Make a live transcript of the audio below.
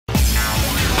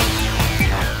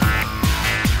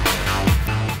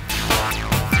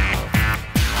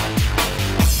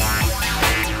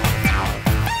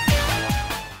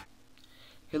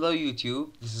Hello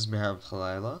YouTube, this is Mohammed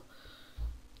Khalila.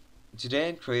 Today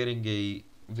I'm creating a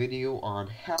video on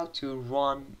how to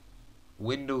run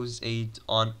Windows 8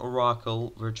 on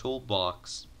Oracle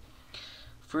VirtualBox.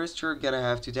 First you're gonna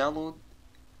have to download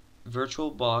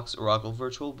VirtualBox, Oracle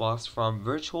VirtualBox from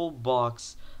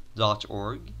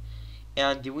virtualbox.org,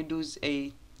 and the Windows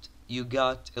 8 you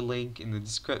got a link in the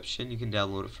description, you can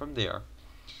download it from there.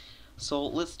 So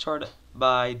let's start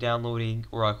by downloading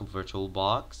Oracle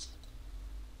VirtualBox.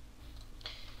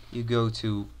 You go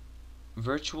to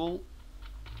virtualbox.org.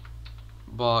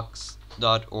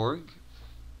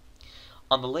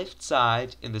 On the left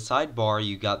side in the sidebar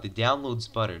you got the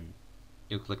downloads button.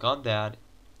 You click on that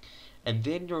and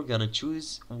then you're gonna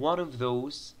choose one of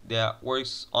those that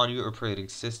works on your operating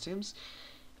systems.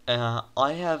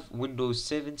 I have Windows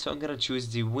 7, so I'm gonna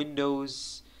choose the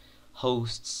Windows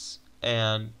hosts,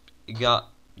 and you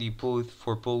got the both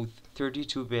for both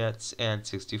 32 bits and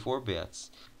 64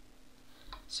 bits.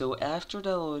 So after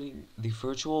downloading the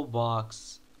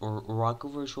VirtualBox or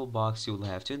Oracle VirtualBox, you'll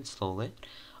have to install it.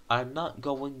 I'm not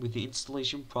going with the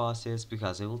installation process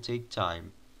because it will take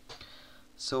time.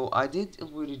 So I did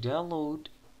already download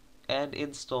and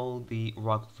install the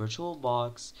Oracle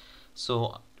VirtualBox.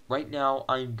 So right now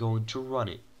I'm going to run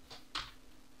it.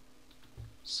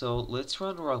 So let's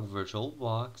run Oracle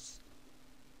VirtualBox.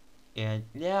 And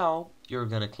now you're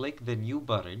gonna click the new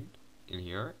button in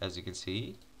here, as you can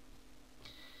see.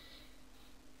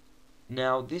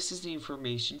 Now this is the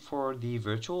information for the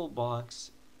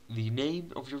VirtualBox, the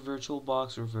name of your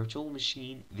VirtualBox or virtual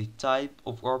machine, the type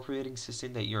of operating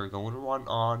system that you're going to run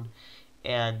on,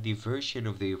 and the version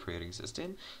of the operating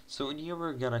system. So in here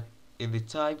in the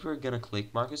type we're gonna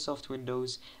click Microsoft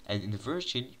Windows, and in the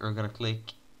version you're gonna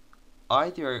click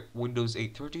either Windows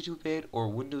 8 32-bit or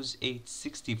Windows 8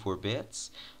 64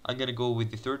 bits. I'm gonna go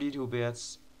with the 32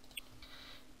 bits,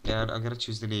 and I'm gonna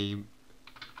choose the name.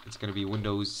 It's gonna be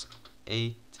Windows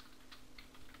 8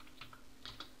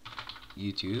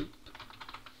 YouTube.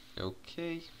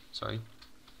 Okay, sorry.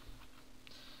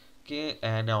 Okay,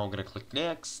 and now I'm gonna click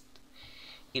next.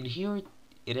 In here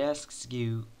it asks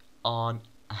you on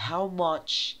how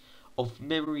much of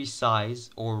memory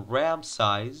size or RAM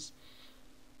size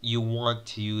you want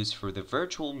to use for the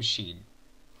virtual machine.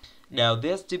 Now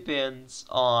this depends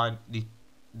on the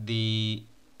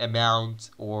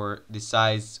amount or the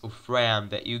size of RAM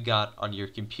that you got on your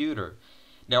computer.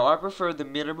 Now I prefer the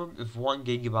minimum of 1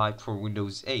 GB for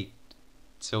Windows 8.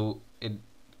 So it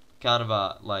kind of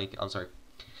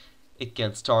it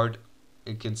can start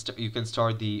you can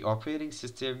start the operating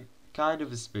system kind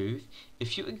of smooth.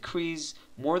 If you increase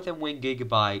more than 1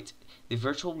 GB, the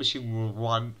virtual machine will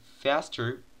run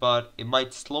faster, but it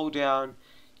might slow down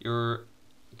your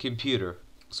computer.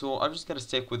 So I'm just gonna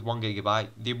stick with 1 GB.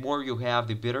 The more you have,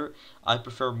 the better. I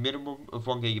prefer minimum of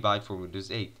 1 GB for Windows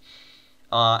 8.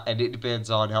 And it depends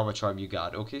on how much RAM you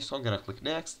got. Okay, so I'm gonna click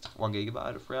next. 1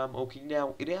 GB of RAM. Okay,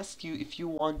 now it asks you if you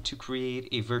want to create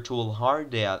a virtual hard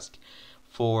disk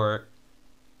for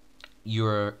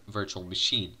your virtual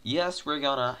machine. Yes, we're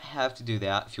gonna have to do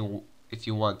that if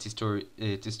you want to store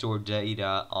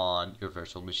data on your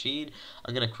virtual machine.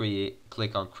 I'm gonna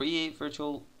click on create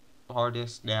virtual hard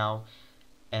disk now,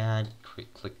 and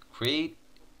click create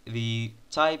the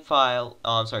type file.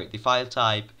 The file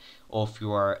type of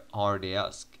your hard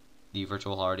disk, the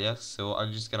virtual hard disk. So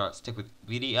I'm just gonna stick with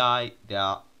VDI.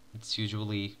 That it's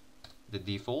usually the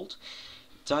default.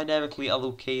 Dynamically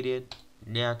allocated.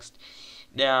 Next.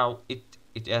 Now it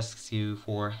asks you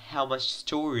for how much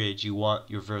storage you want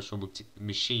your virtual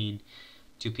machine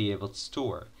to be able to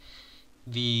store.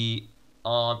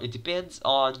 It depends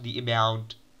on the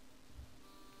amount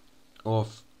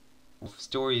of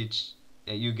storage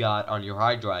that you got on your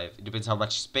hard drive. It depends how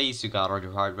much space you got on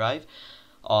your hard drive.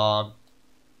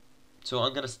 So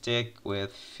I'm gonna stick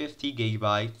with 50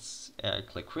 gigabytes and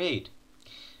click create.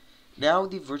 Now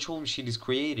the virtual machine is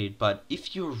created, but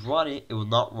if you run it, it will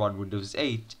not run Windows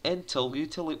 8 until you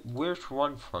tell it where to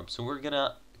run from. So we're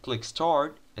gonna click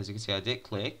start. As you can see, I did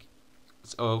click.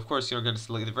 So of course you're gonna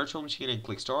select the virtual machine and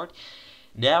click start.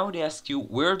 Now it asks you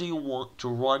where do you want to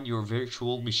run your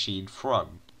virtual machine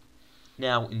from.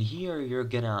 Now in here you're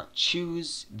gonna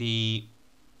choose the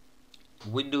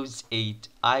Windows 8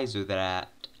 ISO that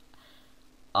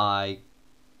I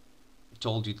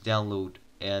told you to download,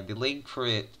 and the link for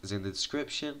it is in the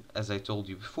description, as I told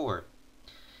you before.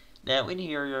 Now in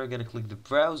here you're gonna click the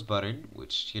browse button,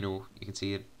 which you can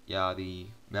see it, yeah, the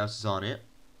mouse is on it.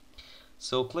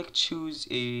 So click choose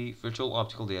a virtual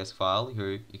optical disk file.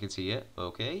 Here you can see it.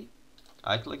 Okay,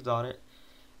 I clicked on it,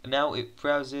 and now it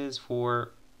browses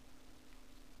for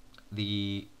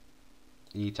the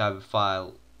type of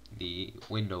file the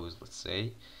Windows, let's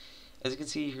say. As you can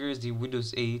see, here is the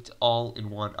Windows 8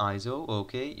 all-in-one ISO.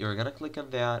 Okay, you're gonna click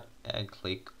on that and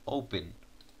click open.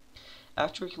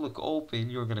 After you click open,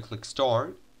 you're gonna click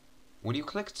start. When you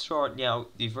click start, now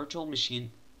the virtual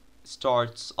machine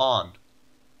starts on.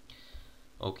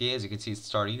 Okay, as you can see, it's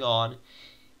starting on,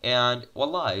 and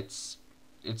voila, it's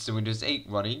the Windows 8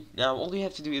 running. Now all you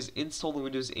have to do is install the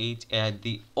Windows 8,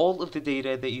 and all of the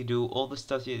data that you do, all the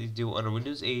stuff that you do on a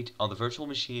Windows 8 on the virtual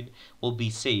machine will be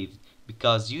saved,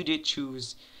 because you did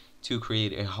choose to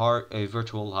create a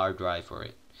virtual hard drive for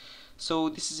it. So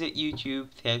this is it, YouTube.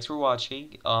 Thanks for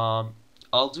watching.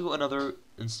 I'll do another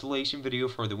installation video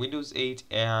for the Windows 8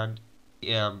 and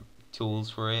tools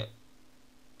for it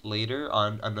later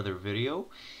on another video.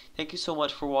 Thank you so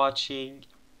much for watching.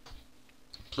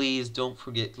 Please don't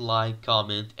forget to like,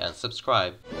 comment, and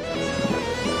subscribe.